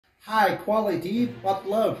High quality but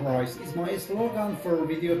low price is my slogan for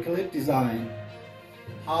video clip design.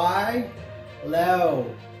 High, low,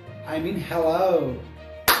 I mean hello.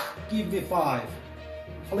 Give me 5.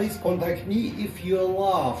 Please contact me if you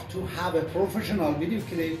love to have a professional video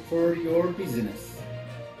clip for your business.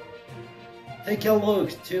 Take a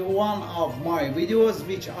look to one of my videos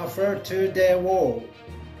which offer to Daewoo.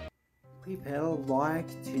 People like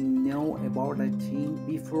to know about a thing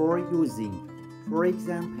before using. For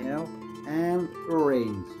example, an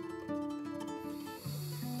orange.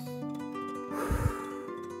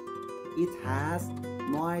 It has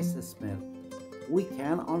nice smell. We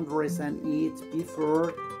can understand it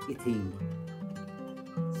before eating.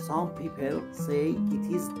 Some people say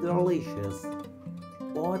it is delicious.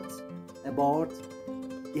 But about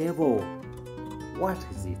Daewoo, what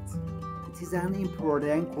is it? It is an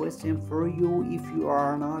important question for you if you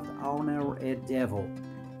are not owner a Daewoo.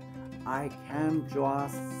 I can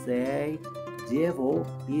just say Daewoo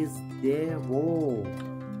is Daewoo.